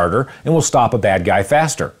hits harder and will stop a bad guy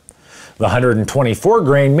faster. The 124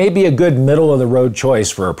 grain may be a good middle-of-the-road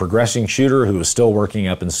choice for a progressing shooter who is still working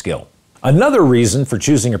up in skill. Another reason for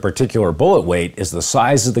choosing a particular bullet weight is the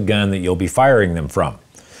size of the gun that you'll be firing them from.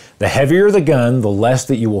 The heavier the gun, the less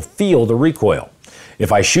that you will feel the recoil.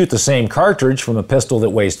 If I shoot the same cartridge from a pistol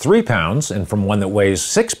that weighs 3 pounds and from one that weighs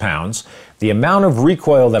 6 pounds, the amount of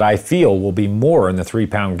recoil that I feel will be more in the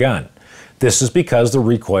 3-pound gun. This is because the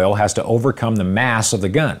recoil has to overcome the mass of the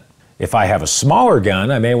gun. If I have a smaller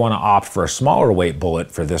gun, I may want to opt for a smaller weight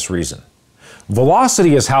bullet for this reason.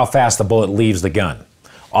 Velocity is how fast the bullet leaves the gun.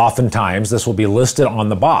 Oftentimes, this will be listed on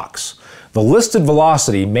the box. The listed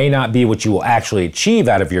velocity may not be what you will actually achieve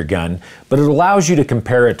out of your gun, but it allows you to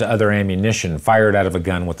compare it to other ammunition fired out of a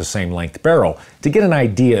gun with the same length barrel to get an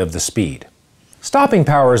idea of the speed. Stopping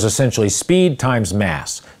power is essentially speed times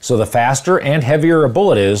mass, so the faster and heavier a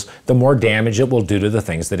bullet is, the more damage it will do to the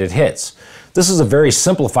things that it hits. This is a very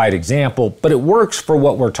simplified example, but it works for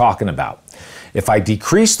what we're talking about. If I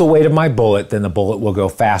decrease the weight of my bullet, then the bullet will go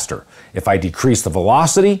faster. If I decrease the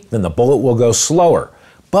velocity, then the bullet will go slower.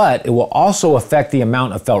 But it will also affect the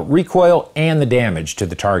amount of felt recoil and the damage to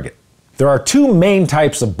the target. There are 2 main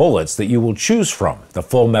types of bullets that you will choose from, the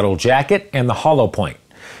full metal jacket and the hollow point.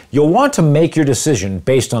 You'll want to make your decision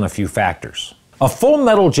based on a few factors. A full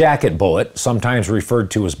metal jacket bullet, sometimes referred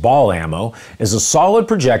to as ball ammo, is a solid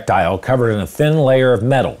projectile covered in a thin layer of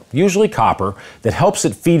metal, usually copper, that helps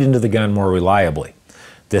it feed into the gun more reliably.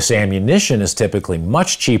 This ammunition is typically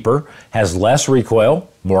much cheaper, has less recoil,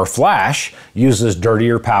 more flash, uses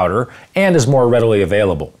dirtier powder, and is more readily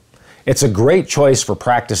available. It's a great choice for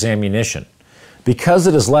practice ammunition. Because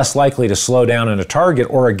it is less likely to slow down in a target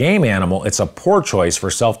or a game animal, it's a poor choice for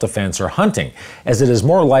self-defense or hunting, as it is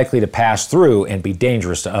more likely to pass through and be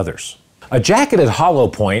dangerous to others. A jacketed hollow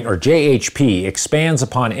point, or JHP, expands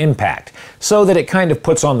upon impact, so that it kind of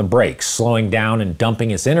puts on the brakes, slowing down and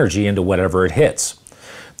dumping its energy into whatever it hits.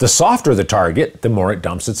 The softer the target, the more it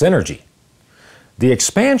dumps its energy. The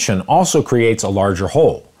expansion also creates a larger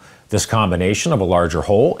hole. This combination of a larger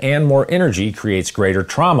hole and more energy creates greater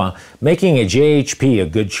trauma, making a JHP a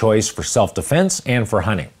good choice for self-defense and for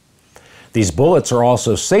hunting. These bullets are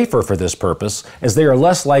also safer for this purpose, as they are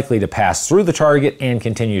less likely to pass through the target and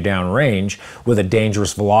continue downrange with a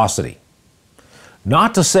dangerous velocity.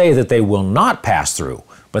 Not to say that they will not pass through,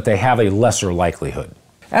 but they have a lesser likelihood.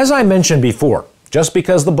 As I mentioned before, Just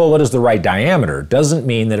because the bullet is the right diameter doesn't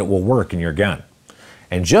mean that it will work in your gun.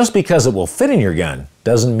 And just because it will fit in your gun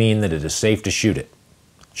doesn't mean that it is safe to shoot it.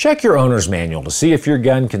 Check your owner's manual to see if your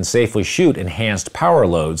gun can safely shoot enhanced power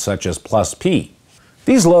loads such as +P.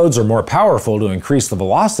 These loads are more powerful to increase the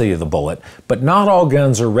velocity of the bullet, but not all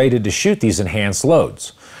guns are rated to shoot these enhanced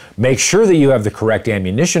loads. Make sure that you have the correct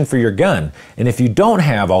ammunition for your gun, and if you don't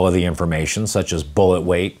have all of the information such as bullet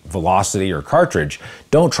weight, velocity, or cartridge,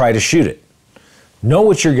 don't try to shoot it. Know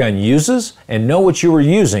what your gun uses and know what you are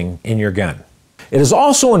using in your gun. It is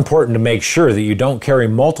also important to make sure that you don't carry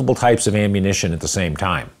multiple types of ammunition at the same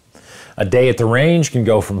time. A day at the range can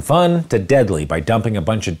go from fun to deadly by dumping a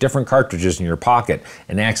bunch of different cartridges in your pocket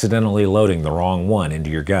and accidentally loading the wrong one into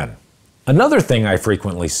your gun. Another thing I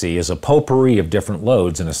frequently see is a potpourri of different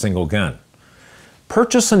loads in a single gun.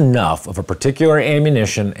 Purchase enough of a particular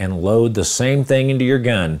ammunition and load the same thing into your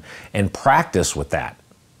gun and practice with that.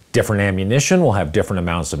 Different ammunition will have different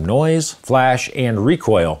amounts of noise, flash, and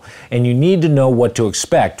recoil, and you need to know what to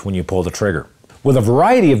expect when you pull the trigger. With a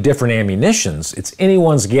variety of different ammunitions, it's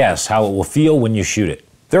anyone's guess how it will feel when you shoot it.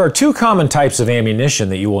 There are two common types of ammunition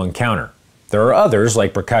that you will encounter. There are others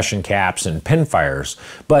like percussion caps and pinfires,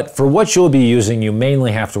 but for what you'll be using, you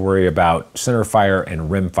mainly have to worry about centerfire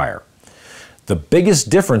and rimfire. The biggest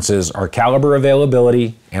differences are caliber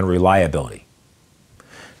availability and reliability.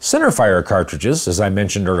 Centerfire cartridges, as I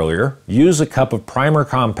mentioned earlier, use a cup of primer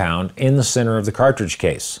compound in the center of the cartridge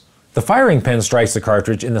case. The firing pin strikes the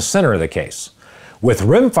cartridge in the center of the case. With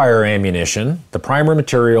rimfire ammunition, the primer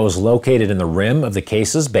material is located in the rim of the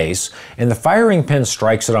case's base and the firing pin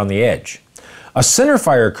strikes it on the edge. A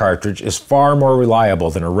centerfire cartridge is far more reliable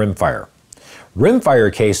than a rimfire.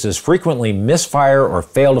 Rimfire cases frequently misfire or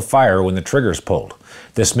fail to fire when the trigger is pulled.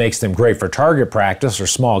 This makes them great for target practice or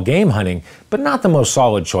small game hunting, but not the most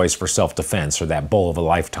solid choice for self-defense or that bull of a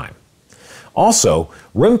lifetime. Also,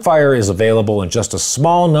 rimfire is available in just a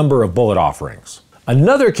small number of bullet offerings.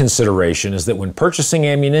 Another consideration is that when purchasing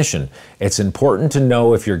ammunition, it's important to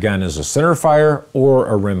know if your gun is a centerfire or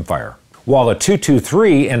a rimfire. While a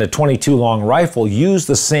 .223 and a .22 long rifle use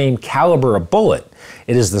the same caliber of bullet,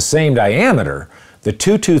 it is the same diameter. The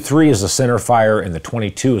 .223 is a centerfire and the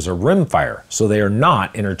 .22 is a rimfire, so they are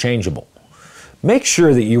not interchangeable. Make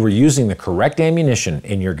sure that you are using the correct ammunition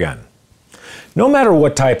in your gun. No matter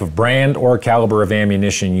what type of brand or caliber of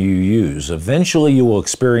ammunition you use, eventually you will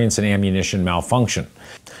experience an ammunition malfunction.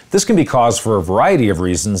 This can be caused for a variety of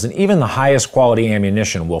reasons, and even the highest quality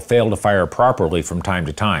ammunition will fail to fire properly from time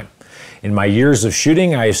to time. In my years of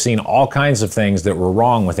shooting, I have seen all kinds of things that were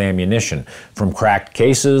wrong with ammunition, from cracked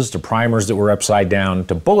cases to primers that were upside down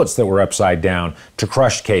to bullets that were upside down to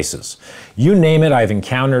crushed cases. You name it, I've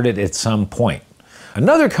encountered it at some point.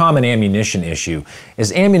 Another common ammunition issue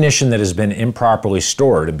is ammunition that has been improperly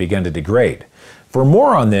stored and begun to degrade. For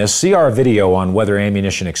more on this, see our video on whether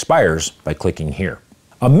ammunition expires by clicking here.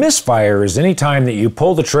 A misfire is any time that you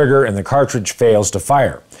pull the trigger and the cartridge fails to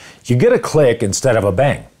fire. You get a click instead of a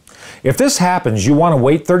bang. If this happens, you want to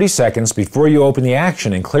wait 30 seconds before you open the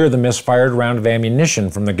action and clear the misfired round of ammunition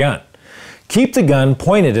from the gun. Keep the gun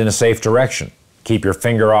pointed in a safe direction. Keep your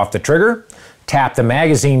finger off the trigger. Tap the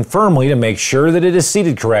magazine firmly to make sure that it is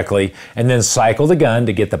seated correctly, and then cycle the gun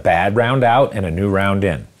to get the bad round out and a new round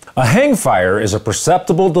in. A hang fire is a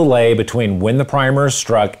perceptible delay between when the primer is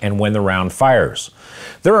struck and when the round fires.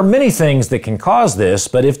 There are many things that can cause this,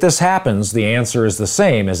 but if this happens, the answer is the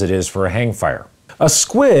same as it is for a hang fire. A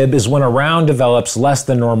squib is when a round develops less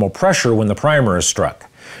than normal pressure when the primer is struck.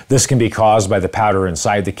 This can be caused by the powder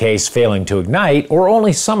inside the case failing to ignite, or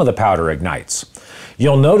only some of the powder ignites.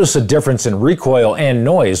 You'll notice a difference in recoil and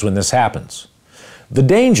noise when this happens. The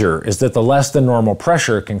danger is that the less than normal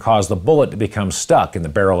pressure can cause the bullet to become stuck in the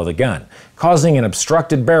barrel of the gun, causing an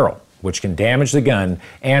obstructed barrel, which can damage the gun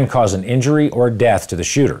and cause an injury or death to the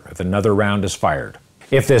shooter if another round is fired.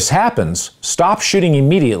 If this happens, stop shooting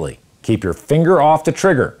immediately. Keep your finger off the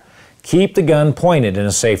trigger. Keep the gun pointed in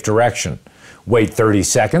a safe direction. Wait 30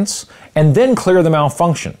 seconds, and then clear the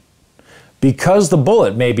malfunction. Because the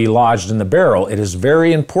bullet may be lodged in the barrel, it is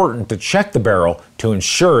very important to check the barrel to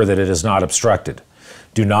ensure that it is not obstructed.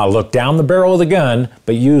 Do not look down the barrel of the gun,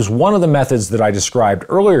 but use one of the methods that I described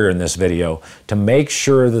earlier in this video to make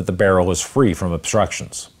sure that the barrel is free from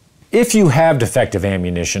obstructions. If you have defective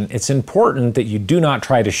ammunition, it's important that you do not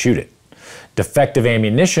try to shoot it. Defective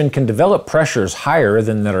ammunition can develop pressures higher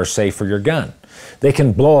than that are safe for your gun. They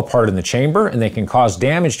can blow apart in the chamber and they can cause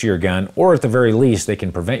damage to your gun, or at the very least they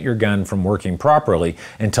can prevent your gun from working properly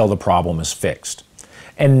until the problem is fixed.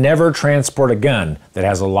 And never transport a gun that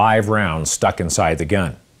has a live round stuck inside the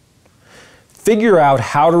gun. Figure out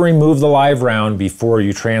how to remove the live round before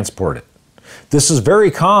you transport it. This is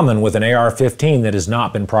very common with an AR-15 that has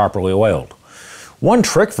not been properly oiled. One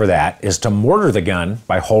trick for that is to mortar the gun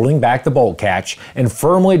by holding back the bolt catch and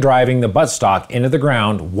firmly driving the buttstock into the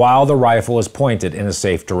ground while the rifle is pointed in a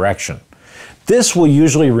safe direction. This will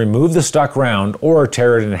usually remove the stuck round or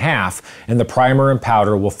tear it in half, and the primer and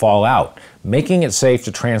powder will fall out, making it safe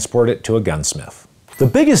to transport it to a gunsmith. The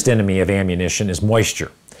biggest enemy of ammunition is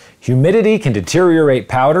moisture. Humidity can deteriorate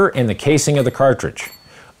powder and the casing of the cartridge.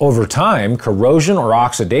 Over time, corrosion or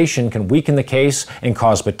oxidation can weaken the case and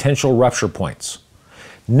cause potential rupture points.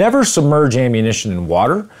 Never submerge ammunition in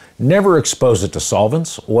water. Never expose it to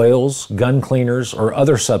solvents, oils, gun cleaners, or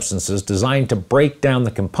other substances designed to break down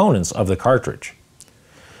the components of the cartridge.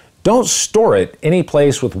 Don't store it any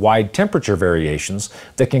place with wide temperature variations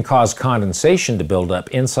that can cause condensation to build up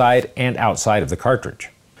inside and outside of the cartridge.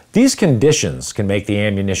 These conditions can make the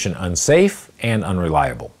ammunition unsafe and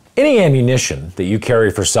unreliable. Any ammunition that you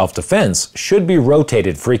carry for self-defense should be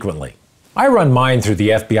rotated frequently. I run mine through the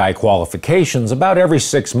FBI qualifications about every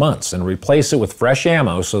 6 months and replace it with fresh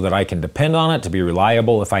ammo so that I can depend on it to be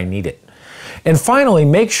reliable if I need it. And finally,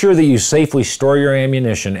 make sure that you safely store your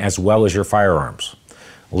ammunition as well as your firearms.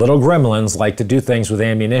 Little gremlins like to do things with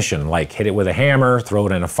ammunition, like hit it with a hammer, throw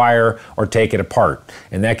it in a fire, or take it apart,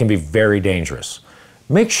 and that can be very dangerous.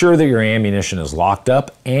 Make sure that your ammunition is locked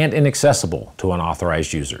up and inaccessible to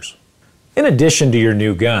unauthorized users. In addition to your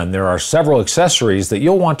new gun, there are several accessories that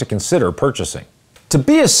you'll want to consider purchasing. To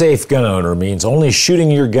be a safe gun owner means only shooting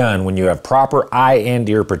your gun when you have proper eye and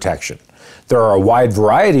ear protection. There are a wide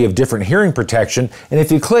variety of different hearing protection, and if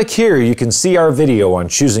you click here, you can see our video on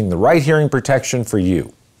choosing the right hearing protection for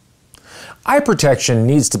you. Eye protection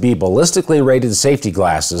needs to be ballistically rated safety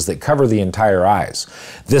glasses that cover the entire eyes.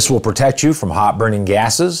 This will protect you from hot burning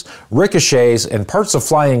gases, ricochets, and parts of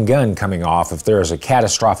flying gun coming off if there is a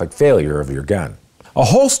catastrophic failure of your gun. A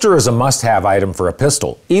holster is a must-have item for a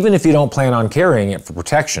pistol, even if you don't plan on carrying it for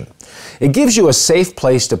protection. It gives you a safe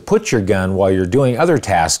place to put your gun while you're doing other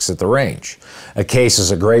tasks at the range. A case is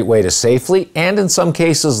a great way to safely, and in some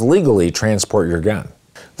cases legally, transport your gun.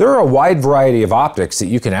 There are a wide variety of optics that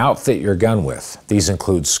you can outfit your gun with. These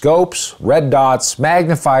include scopes, red dots,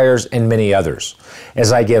 magnifiers, and many others.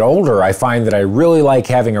 As I get older, I find that I really like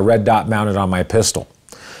having a red dot mounted on my pistol.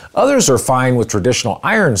 Others are fine with traditional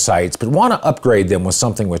iron sights, but want to upgrade them with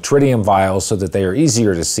something with tritium vials so that they are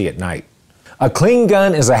easier to see at night. A clean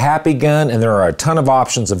gun is a happy gun, and there are a ton of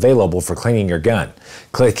options available for cleaning your gun.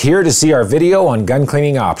 Click here to see our video on gun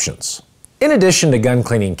cleaning options. In addition to gun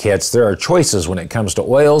cleaning kits, there are choices when it comes to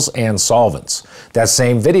oils and solvents. That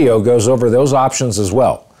same video goes over those options as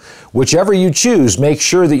well. Whichever you choose, make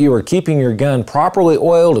sure that you are keeping your gun properly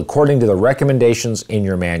oiled according to the recommendations in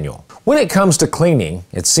your manual. When it comes to cleaning,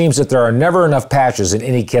 it seems that there are never enough patches in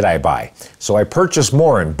any kit I buy, so I purchase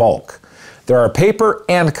more in bulk. There are paper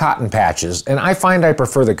and cotton patches, and I find I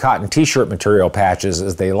prefer the cotton t-shirt material patches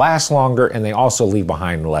as they last longer and they also leave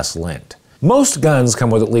behind less lint. Most guns come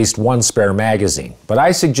with at least one spare magazine, but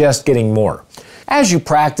I suggest getting more. As you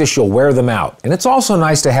practice, you'll wear them out, and it's also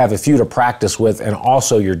nice to have a few to practice with and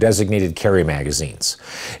also your designated carry magazines.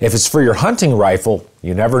 If it's for your hunting rifle,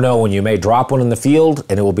 you never know when you may drop one in the field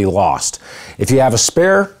and it will be lost. If you have a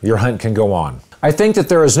spare, your hunt can go on. I think that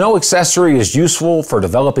there is no accessory as useful for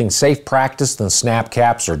developing safe practice than snap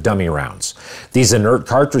caps or dummy rounds. These inert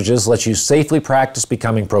cartridges let you safely practice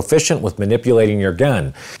becoming proficient with manipulating your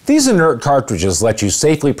gun.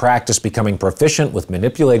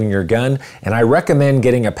 And I recommend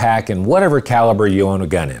getting a pack in whatever caliber you own a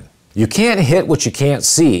gun in. You can't hit what you can't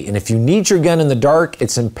see, and if you need your gun in the dark,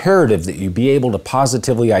 it's imperative that you be able to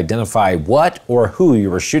positively identify what or who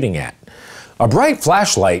you are shooting at. A bright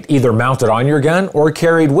flashlight, either mounted on your gun or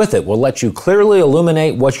carried with it, will let you clearly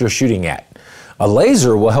illuminate what you're shooting at. A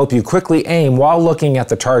laser will help you quickly aim while looking at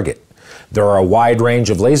the target. There are a wide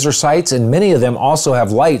range of laser sights, and many of them also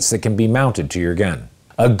have lights that can be mounted to your gun.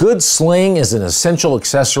 A good sling is an essential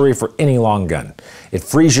accessory for any long gun. It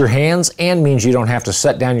frees your hands and means you don't have to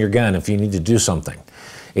set down your gun if you need to do something.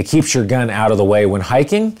 It keeps your gun out of the way when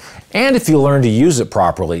hiking, and if you learn to use it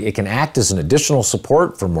properly, it can act as an additional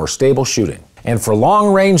support for more stable shooting. And for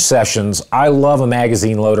long-range sessions, I love a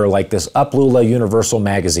magazine loader like this Uplula Universal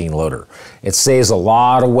Magazine Loader. It saves a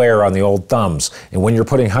lot of wear on the old thumbs, and when you're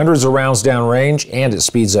putting hundreds of rounds down range, and it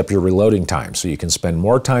speeds up your reloading time, so you can spend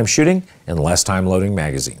more time shooting and less time loading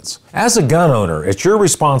magazines. As a gun owner, it's your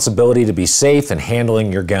responsibility to be safe in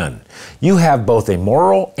handling your gun. You have both a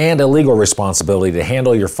moral and a legal responsibility to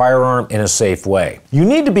handle your firearm in a safe way. You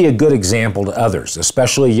need to be a good example to others,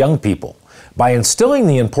 especially young people. By instilling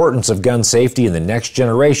the importance of gun safety in the next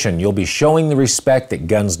generation, you'll be showing the respect that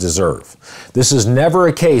guns deserve. This is never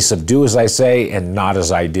a case of do as I say and not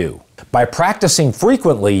as I do. By practicing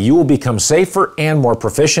frequently, you will become safer and more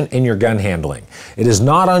proficient in your gun handling. It is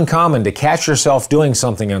not uncommon to catch yourself doing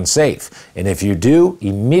something unsafe, and if you do,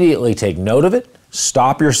 immediately take note of it,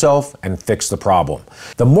 stop yourself, and fix the problem.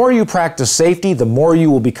 The more you practice safety, the more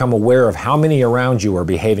you will become aware of how many around you are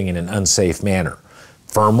behaving in an unsafe manner.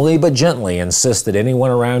 Firmly but gently insist that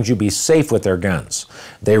anyone around you be safe with their guns.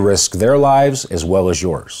 They risk their lives as well as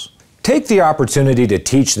yours. Take the opportunity to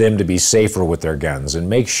teach them to be safer with their guns and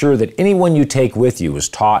make sure that anyone you take with you is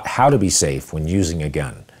taught how to be safe when using a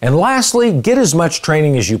gun. And lastly, get as much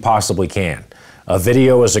training as you possibly can. A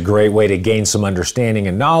video is a great way to gain some understanding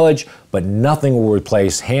and knowledge, but nothing will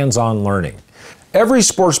replace hands-on learning. Every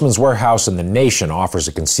Sportsman's Warehouse in the nation offers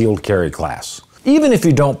a concealed carry class. Even if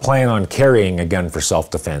you don't plan on carrying a gun for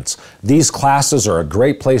self-defense, these classes are a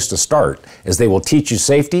great place to start as they will teach you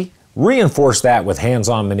safety, reinforce that with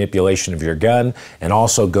hands-on manipulation of your gun, and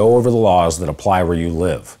also go over the laws that apply where you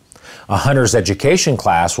live. A hunter's education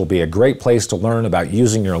class will be a great place to learn about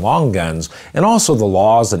using your long guns and also the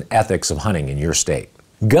laws and ethics of hunting in your state.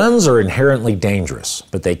 Guns are inherently dangerous,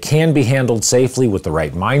 but they can be handled safely with the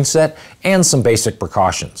right mindset and some basic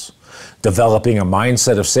precautions. Developing a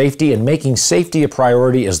mindset of safety and making safety a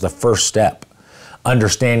priority is the first step.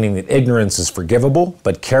 Understanding that ignorance is forgivable,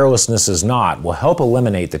 but carelessness is not, will help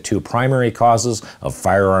eliminate the two primary causes of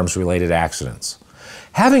firearms-related accidents.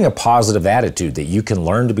 Having a positive attitude that you can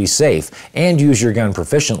learn to be safe and use your gun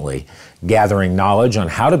proficiently, gathering knowledge on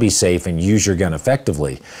how to be safe and use your gun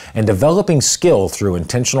effectively, and developing skill through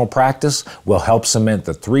intentional practice will help cement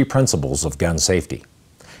the three principles of gun safety.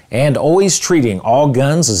 And always treating all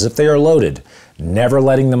guns as if they are loaded, never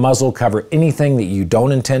letting the muzzle cover anything that you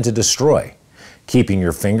don't intend to destroy. Keeping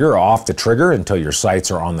your finger off the trigger until your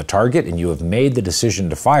sights are on the target and you have made the decision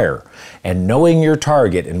to fire. And knowing your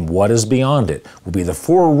target and what is beyond it will be the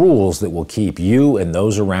 4 rules that will keep you and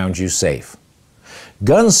those around you safe.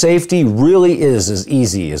 Gun safety really is as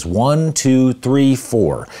easy as 1, 2, 3,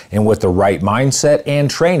 4. And with the right mindset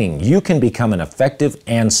and training, you can become an effective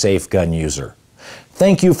and safe gun user.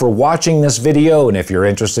 Thank you for watching this video, and if you're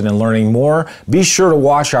interested in learning more, be sure to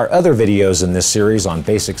watch our other videos in this series on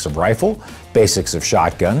basics of rifle, basics of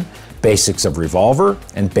shotgun, basics of revolver,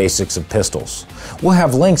 and basics of pistols. We'll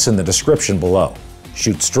have links in the description below.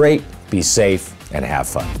 Shoot straight, be safe, and have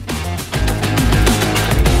fun.